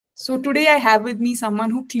So today I have with me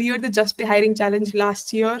someone who cleared the Juspay Hiring Challenge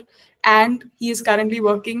last year, and he is currently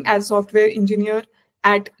working as a software engineer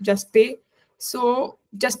at Juspay. So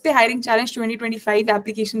Juspay Hiring Challenge 2025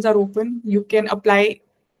 applications are open. You can apply,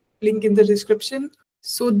 link in the description.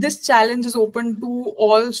 So this challenge is open to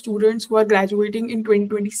all students who are graduating in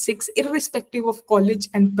 2026, irrespective of college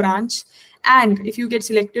and branch. And if you get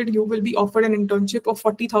selected, you will be offered an internship of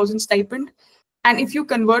 40,000 stipend. And if you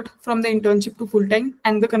convert from the internship to full time,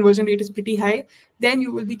 and the conversion rate is pretty high, then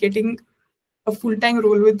you will be getting a full time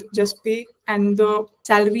role with Juspay, and the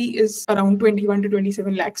salary is around 21 to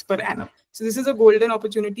 27 lakhs per annum. So this is a golden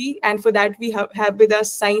opportunity, and for that we have with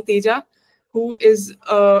us Sai Teja, who is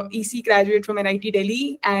a EC graduate from NIT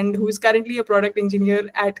Delhi and who is currently a product engineer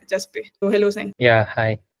at Juspay. So hello, Sai. Yeah,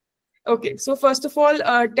 hi. Okay, so first of all,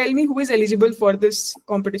 tell me who is eligible for this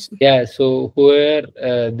competition. Yeah, so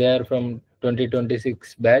whoever they are from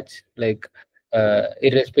 2026 batch, like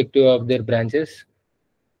irrespective of their branches,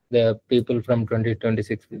 the people from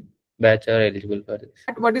 2026 batch are eligible for this.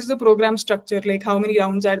 What is the program structure? Like, how many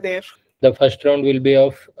rounds are there? The first round will be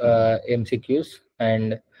of MCQs,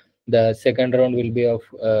 and the second round will be of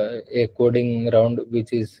a coding round,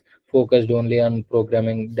 which is focused only on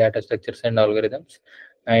programming data structures and algorithms.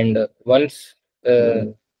 And once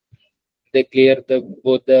they clear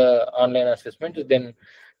both the online assessments, then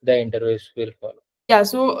the interviews will follow. Yeah,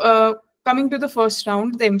 so coming to the first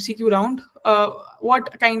round, the MCQ round,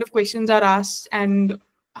 what kind of questions are asked and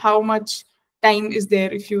how much time is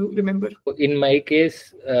there, if you remember? In my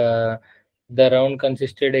case, the round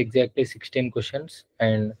consisted exactly 16 questions,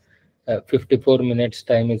 and 54 minutes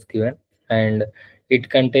time is given, and it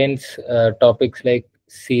contains topics like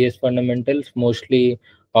CS fundamentals, mostly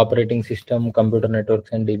operating system, computer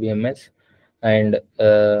networks, and DBMS, and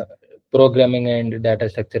programming and data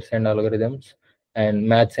structures and algorithms, and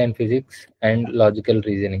maths and physics, and logical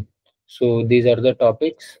reasoning. So these are the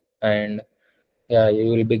topics, and yeah, you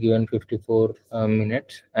will be given 54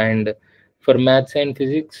 minutes. And for maths and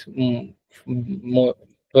physics,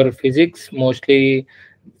 for physics, mostly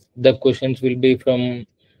the questions will be from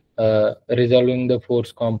resolving the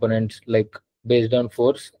force components, like based on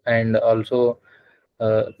force, and also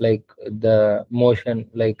like the motion,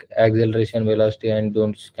 like acceleration, velocity, and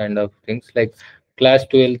those kind of things, like class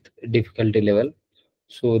 12th difficulty level.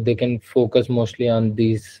 So they can focus mostly on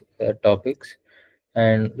these topics.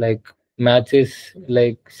 And like maths is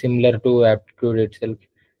like similar to aptitude itself,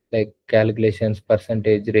 like calculations,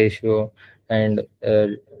 percentage, ratio, and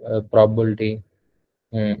probability.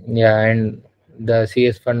 Yeah, and the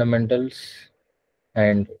CS fundamentals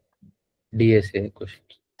and DSA questions.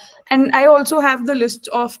 And I also have the list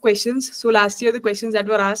of questions. So last year, the questions that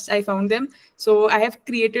were asked, I found them. So I have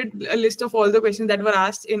created a list of all the questions that were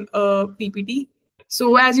asked in a PPT.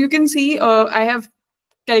 So as you can see, I have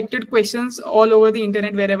collected questions all over the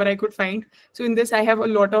internet wherever I could find. So in this, I have a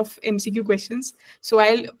lot of MCQ questions. So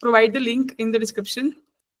I'll provide the link in the description.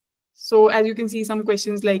 So as you can see, some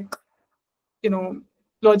questions like,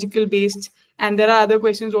 logical based, and there are other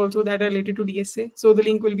questions also that are related to DSA. So the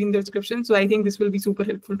link will be in the description. So I think this will be super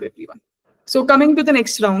helpful to everyone. So coming to the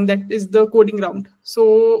next round, that is the coding round.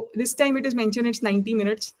 So this time it is mentioned it's 90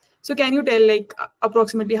 minutes. So can you tell like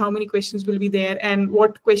approximately how many questions will be there and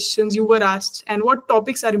what questions you were asked and what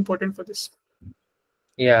topics are important for this?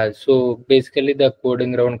 Yeah, so basically the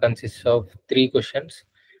coding round consists of 3 questions,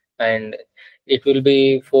 and it will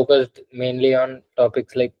be focused mainly on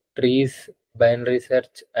topics like trees, binary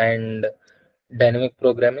search, and dynamic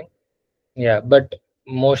programming. Yeah, but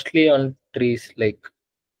mostly on trees, like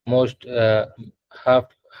most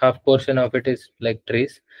half portion of it is like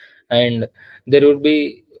trees. And there would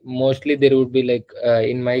be like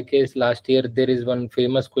in my case last year there is one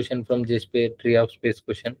famous question from Juspay tree of space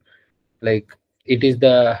question, like it is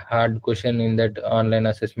the hard question in that online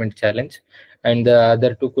assessment challenge. And the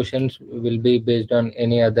other 2 questions will be based on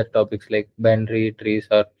any other topics like binary trees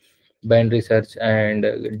or binary search and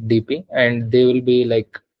DP, and they will be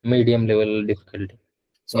like medium level difficulty.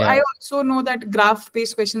 So Yeah. I also know that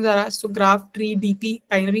graph-based questions are asked. So graph, tree, DP,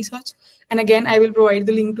 binary search. And again, I will provide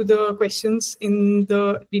the link to the questions in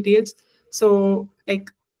the details. So like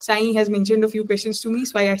Sai has mentioned a few questions to me,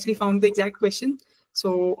 so I actually found the exact question.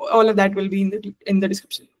 So all of that will be in the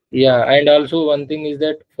description. Yeah, and also one thing is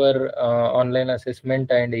that for online assessment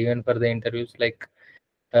and even for the interviews, like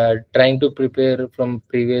trying to prepare from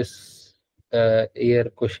previous year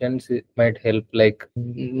questions, it might help. Like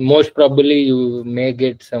most probably you may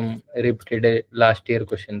get some repeated last year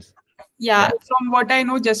questions. Yeah, from what I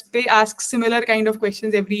know, Juspay asks similar kind of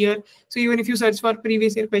questions every year. So even if you search for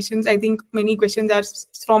previous year questions, I think many questions are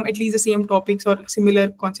from at least the same topics or similar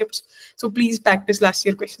concepts. So please practice last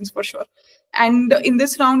year questions for sure. And in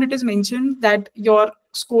this round, it is mentioned that your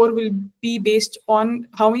score will be based on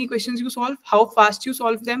how many questions you solve, how fast you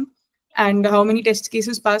solve them, and how many test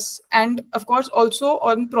cases pass, and of course also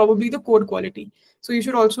on probably the code quality. So you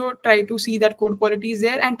should also try to see that code quality is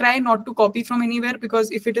there and try not to copy from anywhere,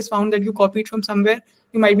 because if it is found that you copied from somewhere,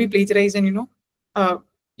 you might be plagiarized and uh,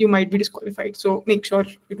 you might be disqualified. So make sure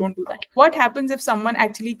you don't do that. What happens if someone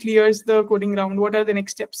actually clears the coding round? What are the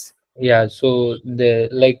next steps? Yeah, so there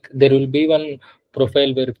will be one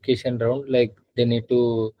profile verification round. Like they need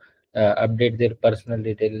to update their personal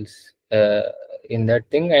details in that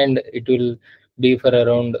thing, and it will be for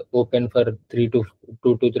around open for 2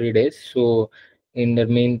 to 3 days. So in the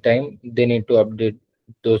meantime, they need to update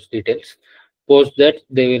those details. Post that,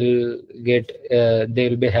 they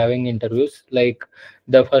will be having interviews. Like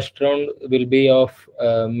the first round will be of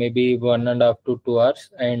maybe 1.5 to 2 hours,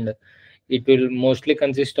 and it will mostly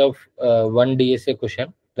consist of one DSA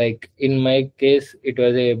question. Like in my case, it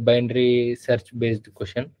was a binary search based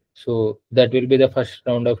question. So that will be the first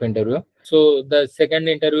round of interview. So the second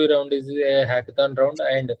interview round is a hackathon round,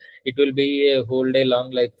 and it will be a whole day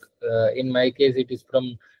long. Like in my case, it is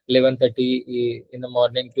from 11:30 in the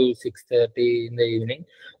morning to 6:30 in the evening.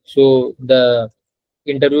 So the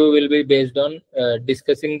interview will be based on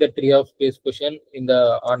discussing the tree of space question in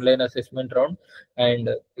the online assessment round, and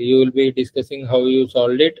you will be discussing how you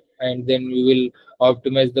solved it, and then you will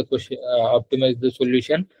optimize the question, optimize the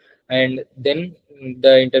solution, and then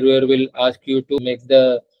the interviewer will ask you to make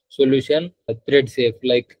the solution thread safe.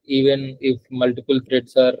 Like even if multiple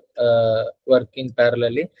threads are working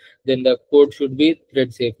parallelly, then the code should be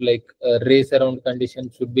thread safe. Like race around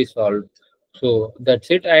condition should be solved. So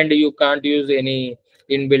that's it, and you can't use any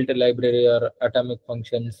inbuilt library or atomic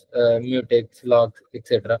functions, mutex, logs,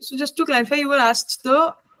 etc. So just to clarify, you were asked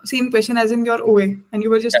the same question as in your OA, and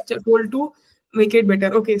you were just told to make it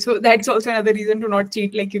better. Okay, so that's also another reason to not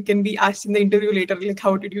cheat. Like you can be asked in the interview later, like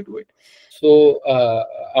how did you do it? So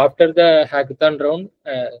after the hackathon round,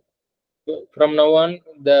 from now on,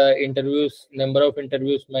 the interviews number of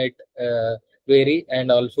interviews might vary,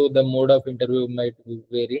 and also the mode of interview might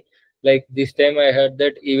vary. Like this time, I heard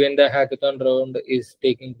that even the hackathon round is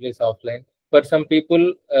taking place offline. For some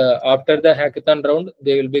people, after the hackathon round,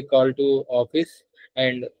 they will be called to office,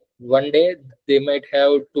 and one day they might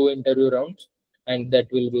have two interview rounds, and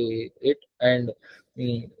that will be it. And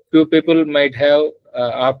few people might have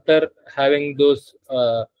after having those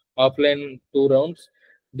offline two rounds,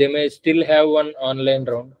 they may still have one online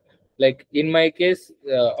round. Like in my case,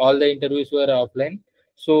 all the interviews were offline.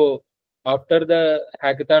 So after the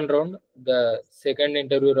hackathon round, the second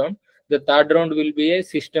interview round, the third round will be a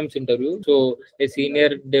systems interview. So a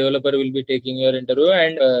senior developer will be taking your interview,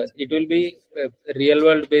 and it will be real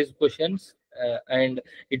world based questions, and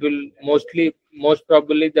it will most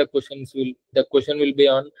probably the question will be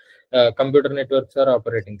on computer networks or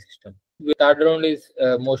operating system. Third round is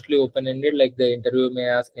mostly open ended, like the interview may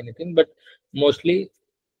ask anything, but mostly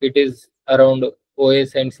it is around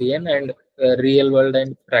OS and CN, and real world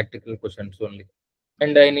and practical questions only.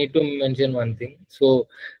 And I need to mention one thing. So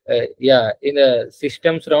yeah, in the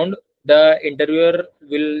systems round, the interviewer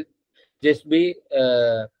will just be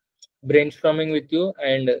brainstorming with you,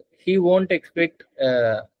 and he won't expect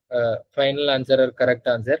final answer or correct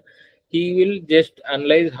answer. He will just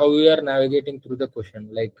analyze how you are navigating through the question,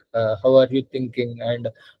 like how are you thinking, and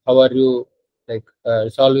how are you like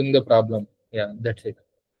solving the problem. Yeah, that's it.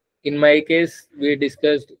 In my case, we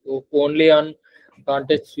discussed only on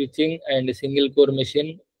context switching and single core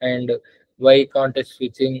machine, and why context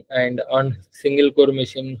switching, and on single core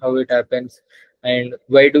machine how it happens, and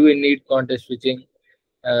why do we need context switching.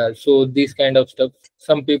 So these kind of stuff.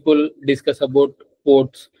 Some people discuss about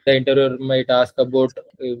ports. The interviewer might ask about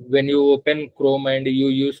when you open Chrome and you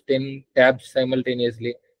use 10 tabs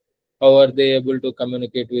simultaneously, how are they able to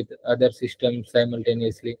communicate with other systems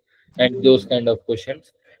simultaneously, and those kind of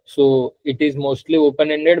questions. So it is mostly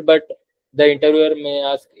open ended, but the interviewer may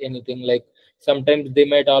ask anything. Like sometimes they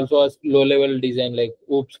might also ask low level design, like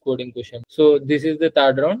oops coding question. So this is the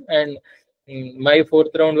third round, and my fourth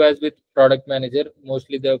round was with product manager.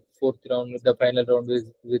 Mostly the fourth round, the final round is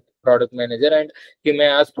with product manager, and he may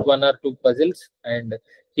ask one or two puzzles, and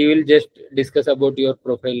he will just discuss about your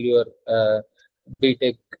profile, your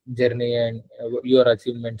BTech journey, and your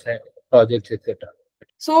achievements and projects, etc.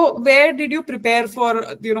 So where did you prepare for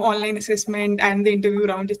online assessment and the interview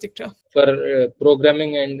round, etc.? For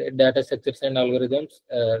programming and data structures and algorithms,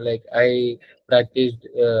 like I practiced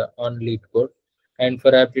on lead code, and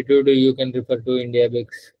for aptitude you can refer to IndiaBix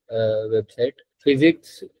website.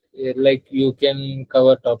 Physics, like you can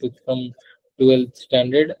cover topics from 12th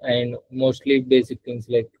standard and mostly basic things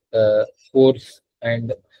like force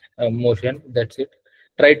and motion. That's it.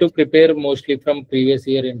 Try to prepare mostly from previous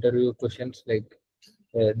year interview questions, like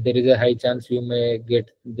there is a high chance you may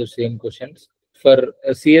get the same questions. For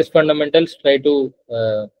CS fundamentals, try to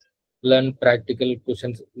learn practical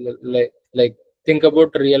questions, like think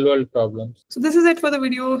about real world problems. So this is it for the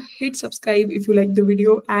video. Hit subscribe if you like the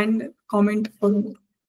video and comment for more.